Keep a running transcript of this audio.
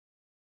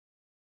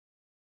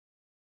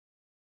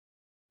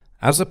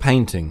As a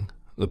painting,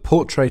 the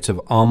portrait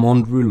of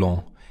Armand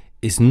Roulin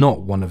is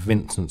not one of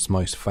Vincent's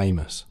most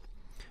famous.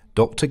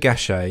 Dr.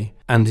 Gachet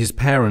and his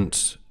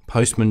parents,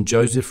 postman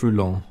Joseph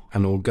Roulin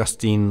and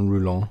Augustine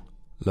Roulin,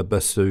 La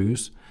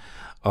Besseuse,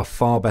 are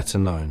far better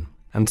known,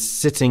 and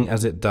sitting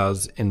as it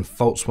does in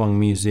Volkswagen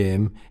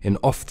Museum in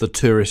off the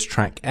tourist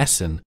track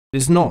Essen,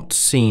 is not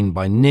seen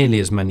by nearly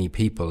as many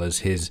people as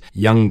his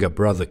younger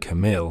brother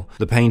Camille,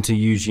 the painter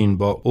Eugene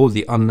Bock, or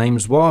the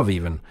unnamed Zouave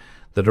even,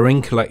 that are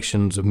in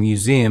collections of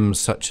museums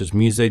such as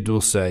Musée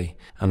d'Orsay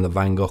and the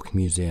Van Gogh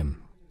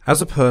Museum.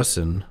 As a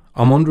person,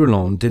 Armand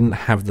Roulin didn't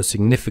have the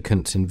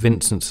significance in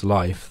Vincent's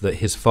life that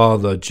his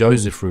father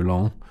Joseph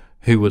Roulin,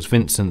 who was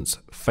Vincent's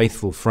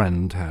faithful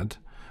friend, had,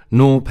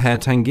 nor Père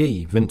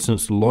Tanguy,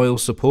 Vincent's loyal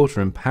supporter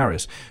in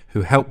Paris,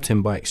 who helped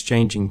him by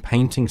exchanging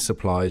painting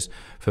supplies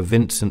for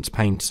Vincent's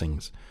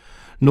paintings,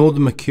 nor the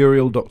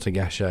mercurial Dr.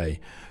 Gachet,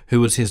 who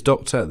was his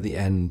doctor at the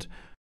end,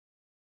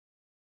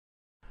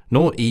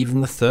 nor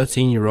even the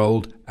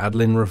 13-year-old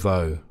Adeline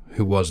Revaux,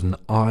 who was an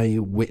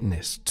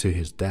eye-witness to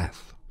his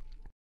death.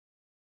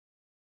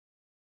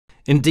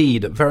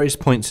 Indeed, at various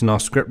points in our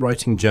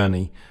script-writing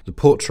journey, the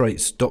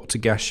portraits Dr.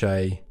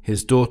 Gachet,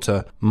 his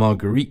daughter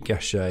Marguerite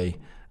Gachet,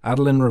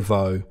 Adeline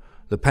Revaux,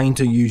 the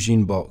painter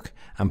Eugene Bock,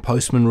 and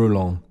postman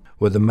Roulin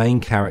were the main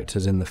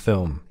characters in the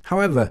film.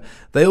 However,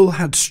 they all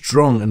had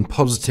strong and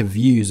positive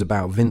views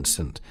about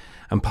Vincent,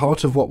 and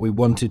part of what we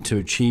wanted to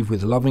achieve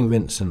with Loving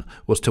Vincent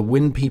was to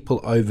win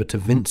people over to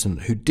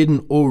Vincent who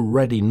didn't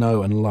already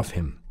know and love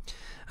him.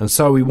 And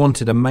so we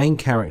wanted a main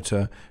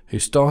character who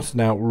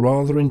started out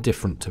rather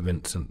indifferent to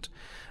Vincent,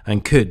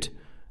 and could,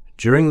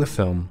 during the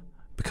film,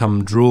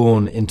 become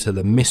drawn into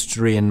the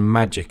mystery and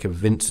magic of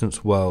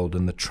Vincent's world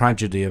and the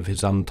tragedy of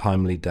his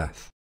untimely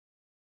death.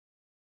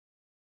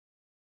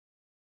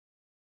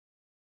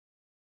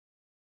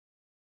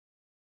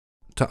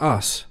 To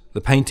us,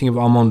 the painting of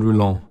Armand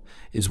Roulin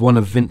is one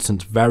of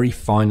Vincent's very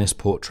finest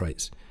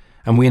portraits,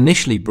 and we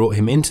initially brought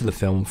him into the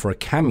film for a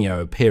cameo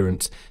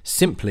appearance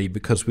simply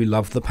because we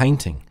loved the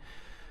painting.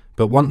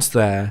 But once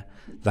there,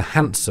 the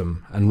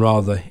handsome and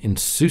rather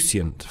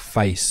insouciant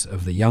face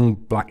of the young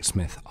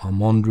blacksmith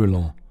Armand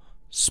Roulin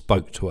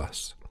spoke to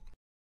us.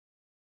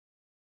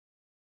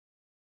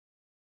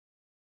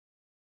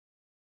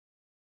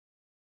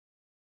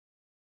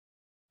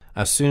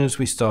 As soon as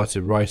we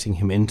started writing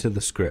him into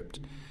the script,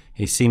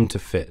 he seemed to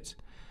fit,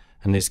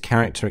 and his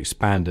character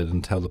expanded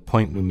until the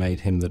point we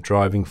made him the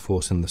driving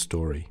force in the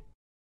story.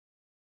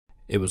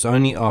 It was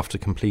only after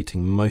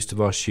completing most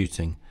of our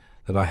shooting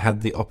that I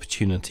had the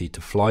opportunity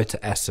to fly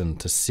to Essen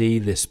to see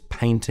this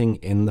painting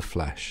in the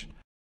flesh.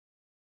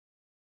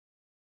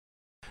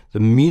 The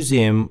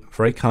museum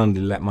very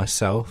kindly let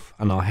myself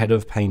and our head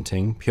of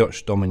painting,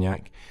 Piotr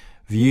Dominiak,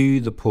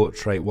 view the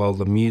portrait while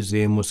the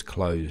museum was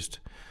closed.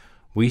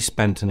 We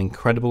spent an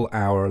incredible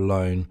hour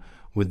alone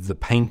with the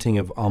painting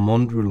of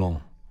Armand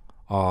Roulin,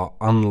 our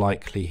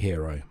unlikely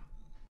hero.